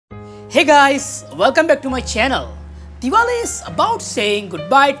Hey guys, welcome back to my channel. Diwali is about saying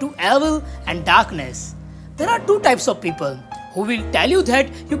goodbye to evil and darkness. There are two types of people who will tell you that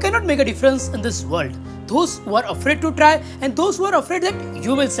you cannot make a difference in this world. Those who are afraid to try and those who are afraid that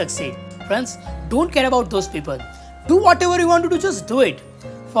you will succeed. Friends, don't care about those people. Do whatever you want to do, just do it.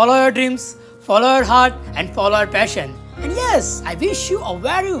 Follow your dreams, follow your heart and follow your passion. And yes, I wish you a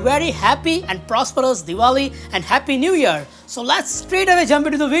very happy and prosperous Diwali and Happy New Year. So let's straight away jump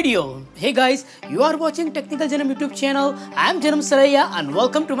into the video. Hey guys, you are watching Technical Janam YouTube channel. I am Janam Saraiya and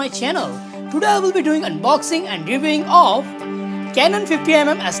welcome to my channel. Today I will be doing unboxing and reviewing of Canon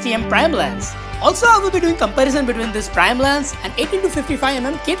 50mm STM Prime lens. Also I will be doing comparison between this Prime lens and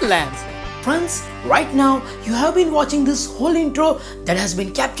 18-55mm kit lens. Friends, right now you have been watching this whole intro that has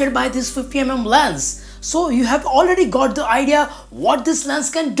been captured by this 50mm lens. So you have already got the idea what this lens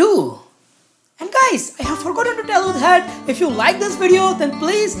can do. And guys, I have forgotten to tell you that if you like this video, then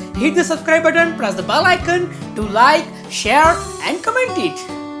please hit the subscribe button, press the bell icon to like, share and comment it.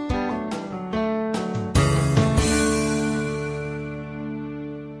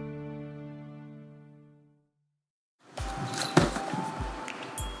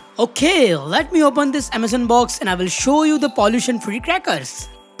 Okay, let me open this Amazon box and I will show you the pollution-free crackers.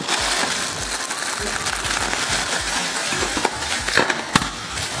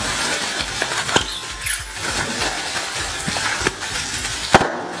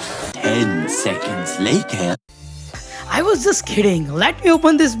 Seconds later. I was just kidding. Let me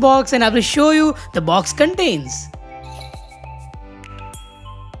open this box and I will show you the box contains.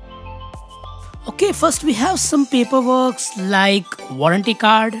 Okay, first we have some paperwork like warranty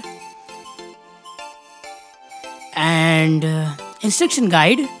card and instruction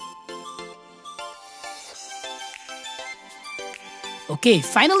guide. Okay,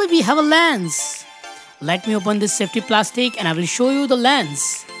 finally we have a lens. Let me open this safety plastic and I will show you the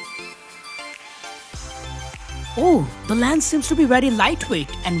lens. Oh, the lens seems to be very lightweight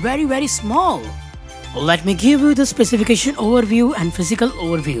and very small. Let me give you the specification overview and physical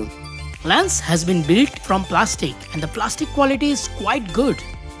overview. Lens has been built from plastic and the plastic quality is quite good.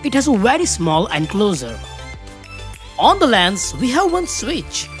 It has a very small enclosure. On the lens, we have one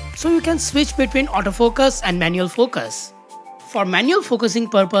switch, so you can switch between autofocus and manual focus. For manual focusing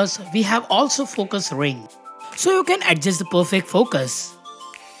purpose, we have also focus ring, so you can adjust the perfect focus.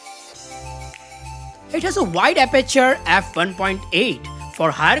 It has a wide aperture f1.8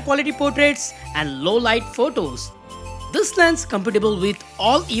 for higher quality portraits and low light photos. This lens compatible with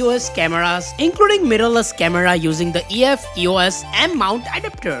all EOS cameras including mirrorless camera using the EF-EOS M Mount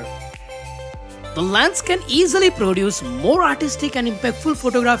Adapter. The lens can easily produce more artistic and impactful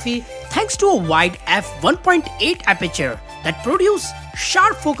photography thanks to a wide f1.8 aperture that produces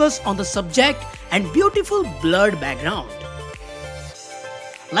sharp focus on the subject and beautiful blurred background.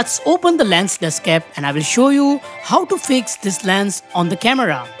 Let's open the lens desk cap and I will show you how to fix this lens on the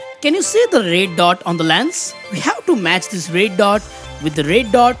camera. Can you see the red dot on the lens? We have to match this red dot with the red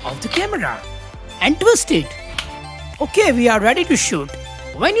dot of the camera and twist it. Okay, we are ready to shoot.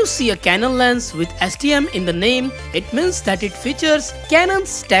 When you see a Canon lens with STM in the name, it means that it features Canon's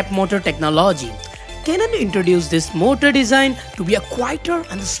step motor technology. Canon introduced this motor design to be a quieter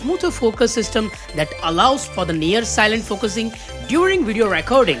and smoother focus system that allows for the near silent focusing during video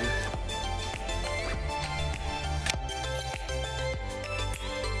recording.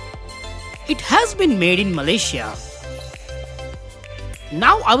 It has been made in Malaysia.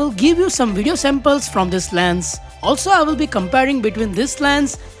 Now I will give you some video samples from this lens. Also I will be comparing between this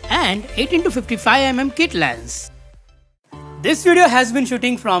lens and 18-55mm kit lens. This video has been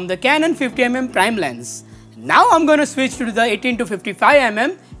shooting from the Canon 50mm Prime lens. Now I'm gonna switch to the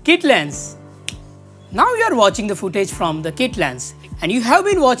 18-55mm kit lens. Now you are watching the footage from the kit lens and you have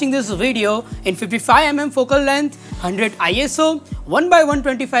been watching this video in 55mm focal length, 100 ISO,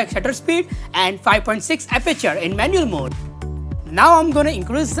 1:125 shutter speed and 5.6 aperture in manual mode. Now I'm gonna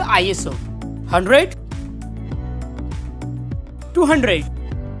increase the ISO 100, 200,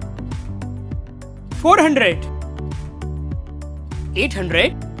 400,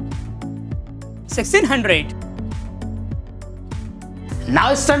 800, 1600.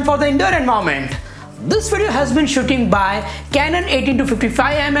 Now it's time for the indoor environment. This video has been shooting by Canon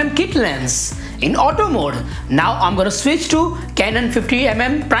 18-55mm kit lens in auto mode. Now I'm gonna switch to Canon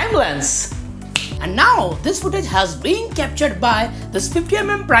 50mm Prime lens. And now this footage has been captured by this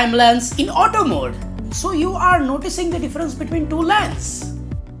 50mm Prime lens in auto mode. So you are noticing the difference between two lenses.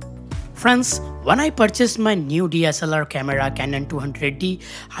 Friends, when I purchased my new DSLR camera Canon 200D,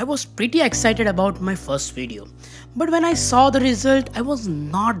 I was pretty excited about my first video. But when I saw the result, I was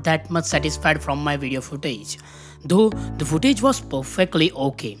not that much satisfied from my video footage. though the footage was perfectly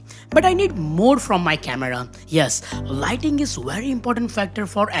okay. But I need more from my camera. Yes, lighting is very important factor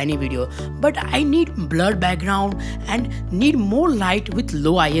for any video, but I need blurred background and need more light with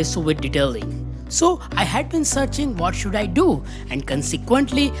low ISO with detailing. So I had been searching what should I do, and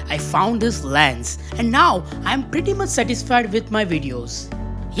consequently I found this lens, and now I am pretty much satisfied with my videos.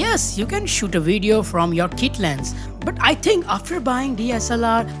 Yes, you can shoot a video from your kit lens, but I think after buying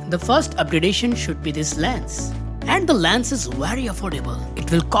DSLR, the first upgradation should be this lens. And the lens is very affordable.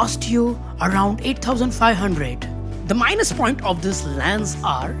 It will cost you around 8,500. The minus point of this lens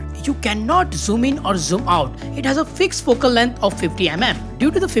are you cannot zoom in or zoom out. It has a fixed focal length of 50 mm.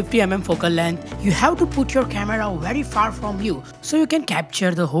 Due to the 50 mm focal length, you have to put your camera very far from you so you can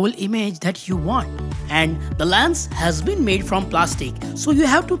capture the whole image that you want. And the lens has been made from plastic, so you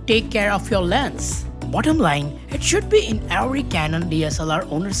have to take care of your lens. Bottom line, it should be in every Canon DSLR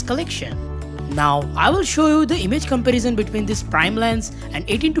owner's collection. Now I will show you the image comparison between this prime lens and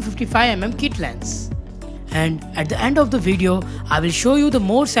 18 to 55 mm kit lens. And at the end of the video, I will show you the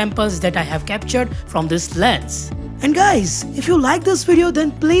more samples that I have captured from this lens. And guys, if you like this video,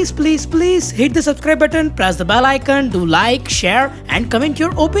 then please hit the subscribe button, press the bell icon, do like, share and comment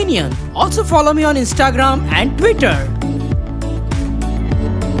your opinion. Also follow me on Instagram and Twitter.